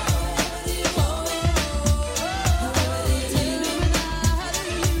 However do you want me? However do you need me? How do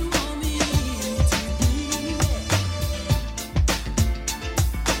you want me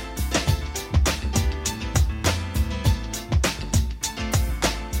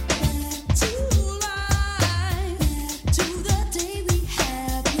to to life, to the day we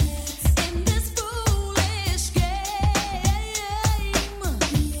have in this foolish game.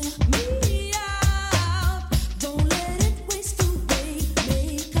 Hear me out, don't let it waste away.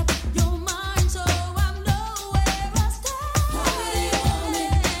 Make up your mind so I know where I stand. However do you want me?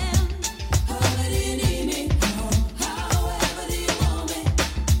 However do you need me? However do you want me?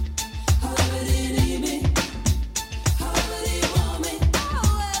 However do you need me? However do you want me?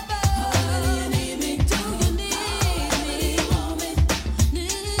 However do you need me? Do you need me? Want me?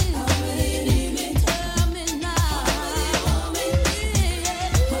 However do you need me? Tell me now. However do you want me?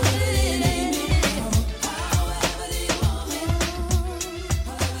 However do you need me? However do you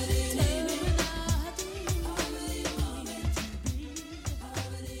want me?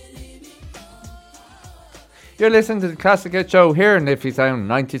 However do you need me? You're listening to the Classic Hit Show here in Liffey Sound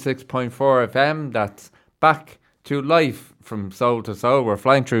 96.4 FM. That's Back to Life from Soul to Soul. We're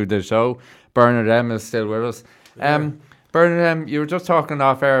flying through the show. Bernard M is still with us. Bernard, you were just talking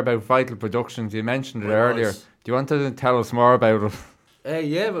off air about Vital Productions. You mentioned it earlier. Was. Do you want to tell us more about it?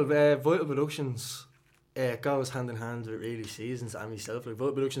 Vital Productions goes hand in hand with Really Seasons and myself. Like,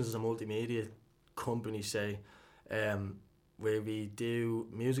 Vital Productions is a multimedia company, where we do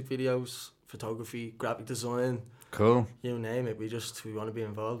music videos, photography, graphic design. Cool. You name it. We want to be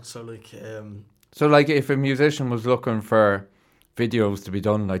involved. So if a musician was looking for videos to be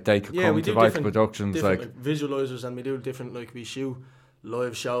done, like they could come to Vital Productions, like visualizers, and we do different. Like we shoot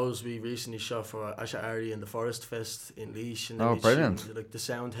live shows. We recently shot for Asha Ari in the Forest Fest in Laois, and then brilliant! Shoot, like the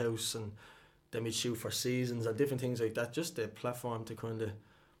Sound House, and then we shoot for Seasons and different things like that. Just a platform to kind of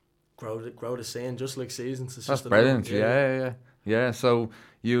grow the scene, just like Seasons. It's That's just brilliant. Yeah. So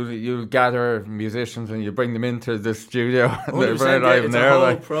you gather musicians and you bring them into the studio. And they're very live in there. It's a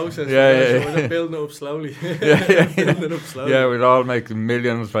whole process. We're just building it up slowly. Building it up slowly. Yeah, we'd all make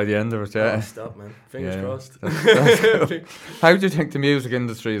millions by the end of it. Yeah. Oh, stop, man. Fingers crossed. That's cool. How do you think the music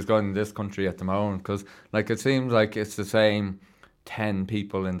industry is going in this country at the moment? Because it seems like it's the same 10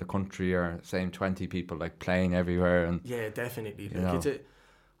 people in the country or same 20 people like playing everywhere. And yeah, definitely.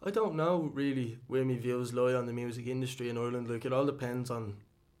 I don't know really where my views lie on the music industry in Ireland. Like, it all depends on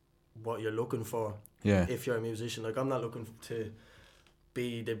what you're looking for. Yeah. If you're a musician, like, I'm not looking to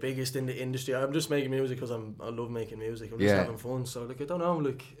be the biggest in the industry. I'm just making music because I love making music. I'm just having fun. So like, I don't know.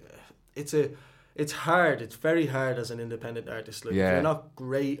 Like, it's hard. It's very hard as an independent artist. Like, if you're not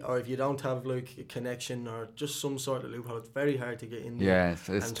great, or if you don't have like a connection or just some sort of loophole, it's very hard to get in there.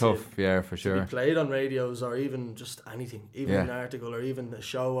 Yeah, it's tough. For sure. To be played on radios or even just anything, even an article or even a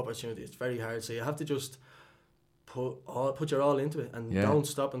show opportunity, it's very hard. So you have to just put your all into it and don't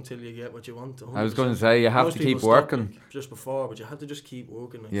stop until you get what you want. 100%. I was going to say, you have Most to keep people working. Stop, like, just before, but you have to just keep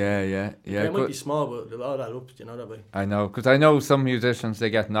working. Like, It might be small, but a lot of that up, you know that way. I know, because I know some musicians, they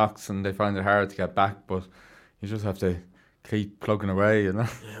get knocks and they find it hard to get back, but you just have to keep plugging away, you know.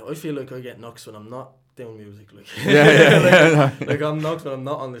 Yeah, I feel like I get knocks when I'm not doing music, like. Like I'm knocked when I'm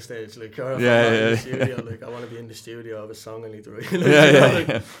not on the stage, like. Or if I'm not in the studio, like I want to be in the studio. I have a song I need to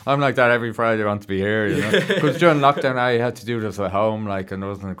write. I'm like that every Friday. I want to be here, you know. Because during lockdown, I had to do this at home, like, and there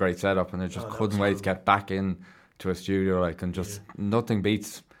wasn't a great setup, and I just couldn't wait to get back in to a studio, like, and just nothing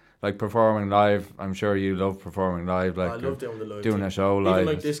beats. Like performing live, I'm sure you love performing live. Like, I love doing the live. Doing a show live.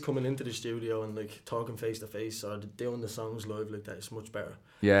 Even like this, coming into the studio and like talking face to face or doing the songs live like that, it's much better.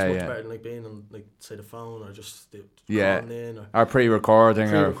 Yeah, it's much better than like being on, like, say, the phone or just calling in or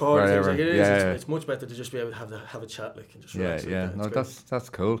pre-recording or whatever. Like, it's much better to just be able to have a chat, like, and just relax. No, that's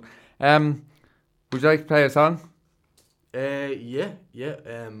cool. Would you like to play a song? I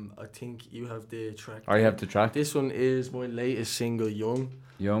think you have the track. I have the track. This one is my latest single, Young.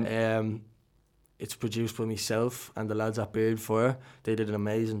 It's produced by myself and the lads at Beardfire. They did an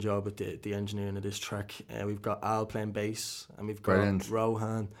amazing job with the engineering of this track. We've got Al playing bass and we've got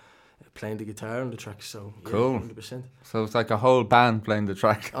Rohan playing the guitar on the track. So cool. 100%. So it's like a whole band playing the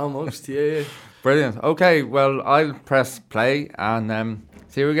track. Almost, yeah. Brilliant. Okay, well, I'll press play and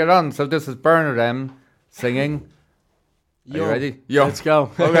see how we get on. So this is Bernard M singing. Are you ready? Yo. Let's go.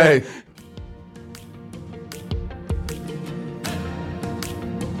 Okay.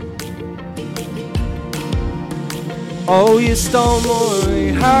 Oh, you stole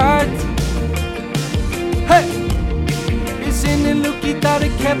my heart. Hey, it's in the look you thought I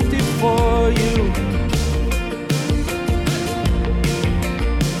kept it for you,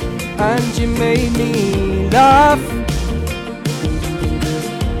 and you made me laugh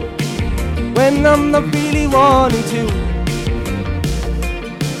when I'm not really wanting to.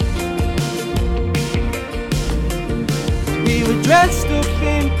 We were dressed up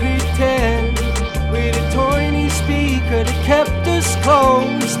in pretend, with a tiny speaker that kept us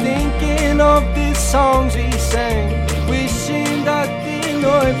close, thinking of the songs we sang, wishing that the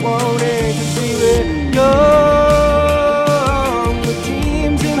night won't end. 'Cause we were young, with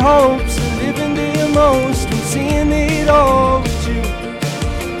dreams and hopes of living the most, and seeing it all with you,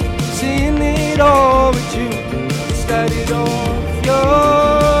 seeing it all with you. Started off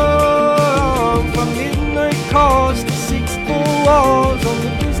young, from midnight calls to 6 full walls. Oh,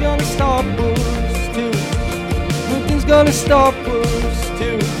 nothing's gonna stop us too. Nothing's gonna stop us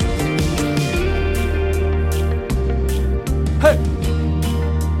too. Hey!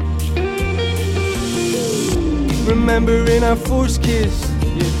 Remembering our first kiss,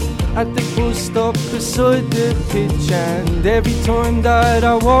 at the bus stop beside the pitch, and every time that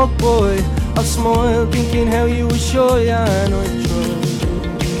I walk by, I smile thinking how you were shy, and I tried.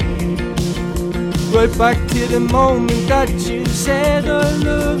 Right back to the moment that you said I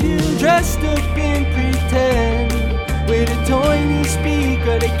love you, dressed up in pretend, with a tiny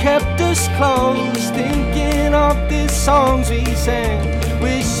speaker that kept us close, thinking of the songs we sang,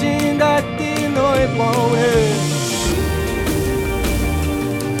 wishing that the night won't hurt.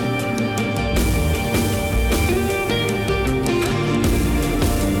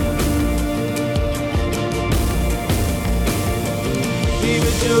 We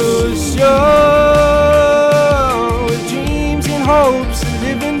were just young, with dreams and hopes, and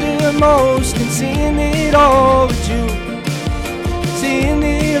living the most, and seeing it all with you, seeing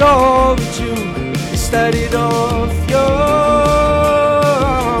it all with you. It started off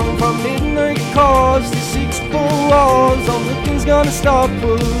young, from midnight calls to 6-4 walls. Oh, nothing's gonna stop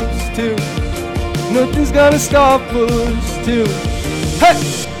us too. Nothing's gonna stop us too.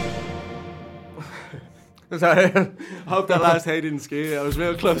 Hey! I hope that last hay didn't scare you. I was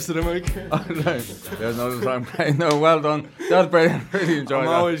real close to the mic. There's no song playing. No, well done. That's brilliant. Really enjoyed that.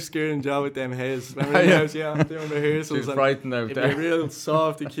 I'm always scaring Joe with them hays. When we're in the house, I'm doing rehearsals. She's frightened out there. It'd be a real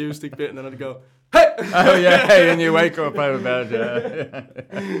soft acoustic bit, and then I'd go, hey! Oh, yeah, hey, and you wake up out of bed,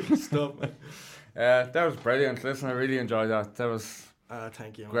 yeah. Stop, man. That was brilliant. Listen, I really enjoyed that. That was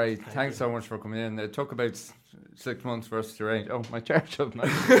thank you, man. great. Thanks so much for coming in. It took about 6 months for us to arrange. Oh, my chair shut now.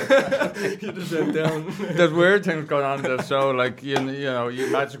 You just went down. There's weird things going on in the show, like you know,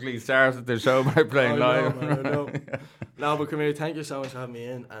 you magically started the show by playing live. I know. No, but come here. Thank you so much for having me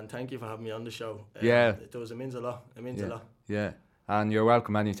in, and thank you for having me on the show. It means a lot. It means a lot. Yeah, and you're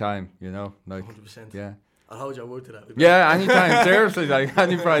welcome anytime. You know, like 100%. Yeah. I'll hold your word to that. Yeah, anytime. Seriously, like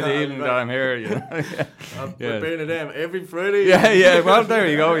any Friday evening that I'm here, you know. We're burning them every Friday. Yeah. Well, there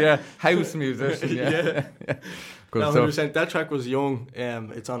you go. Yeah, house musician. Yeah. Good no, stuff. 100%. That track was Young.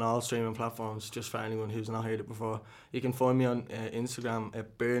 It's on all streaming platforms. Just for anyone who's not heard it before, you can find me on Instagram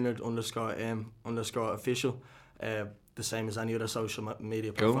at Bernard_M_official. The same as any other social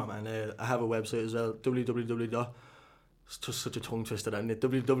media platform. Cool. And I have a website as well. It's just such a tongue twister, isn't it?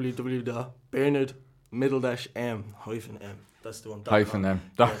 www.Bernard_M-. That's the one. -M.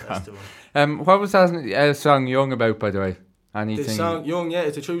 That's the one. What was that song Young about, by the way? Anything? The song Young,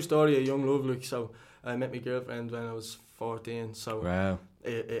 it's a true story of young love. Like, so I met my girlfriend when I was 14. So wow.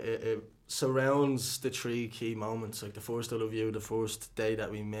 It surrounds the 3 key moments, like the first I love you, the first day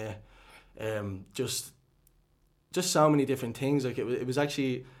that we met, just so many different things. Like it was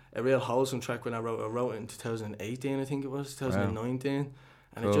actually a real wholesome track when I wrote it in 2018, I think it was 2019. Wow.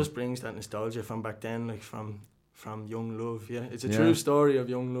 And it just brings that nostalgia from back then, like from young love. Yeah, it's a true story of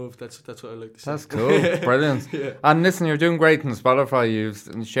young love. That's what I like to say. That's cool. Brilliant. Yeah. And listen, you're doing great on Spotify. You've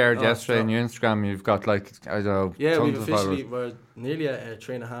shared yesterday on your Instagram. You've got like, I don't know, we're nearly at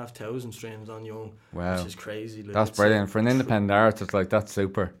 3,500 streams on Young. Wow, which is crazy. Like, that's brilliant for an independent artist. Like, that's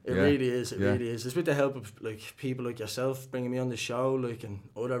super. It really is. It really is. It's with the help of like people like yourself bringing me on the show, like, and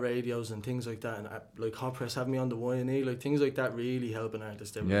other radios and things like that, and like Hot Press having me on the Y&E, like things like that really help an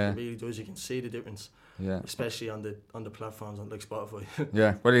artist. It really does. You can see the difference. Yeah, especially on the platforms on like Spotify.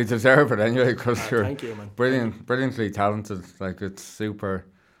 Yeah, well, you deserve it anyway, because you're thank you, man. Brilliantly talented. Like, it's super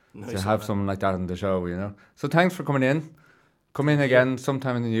to have someone like that on the show, you know. So thanks for coming in. Come in again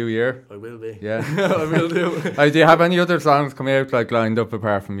sometime in the new year. I will be. Yeah, I will do. Do you have any other songs coming out like lined up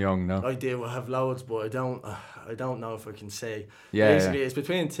apart from Young? No, I do. I have loads, but I don't know if I can say. Yeah, basically, it's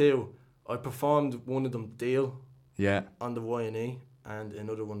between 2. I performed one of them, Deal. Yeah. On the Y&E. And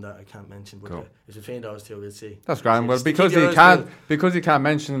another one that I can't mention, but cool. It's between those 2. We'll see. That's grand. Well, because you can't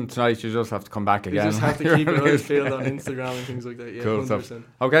mention them tonight, you just have to come back again. You just have to keep your eyes peeled on Instagram and things like that. Yeah, cool 100%. Stuff.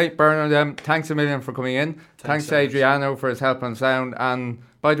 Okay, Bernard, thanks a million for coming in. Thanks to Adriano for his help on sound, and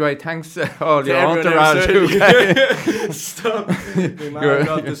by the way, thanks to all your entourage. Stop.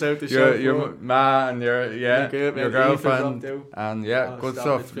 Your ma and your girlfriend, and good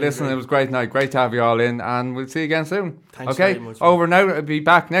stuff. Listen, it was great night. Great to have you all in, and we'll see you again soon. Thanks very much. Over now. I'll be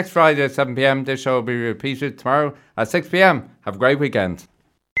back next Friday at 7 p.m. This show will be repeated tomorrow at 6 p.m. Have a great weekend.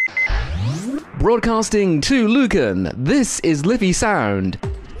 Broadcasting to Lucan, this is Liffey Sound,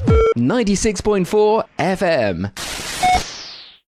 96.4 FM.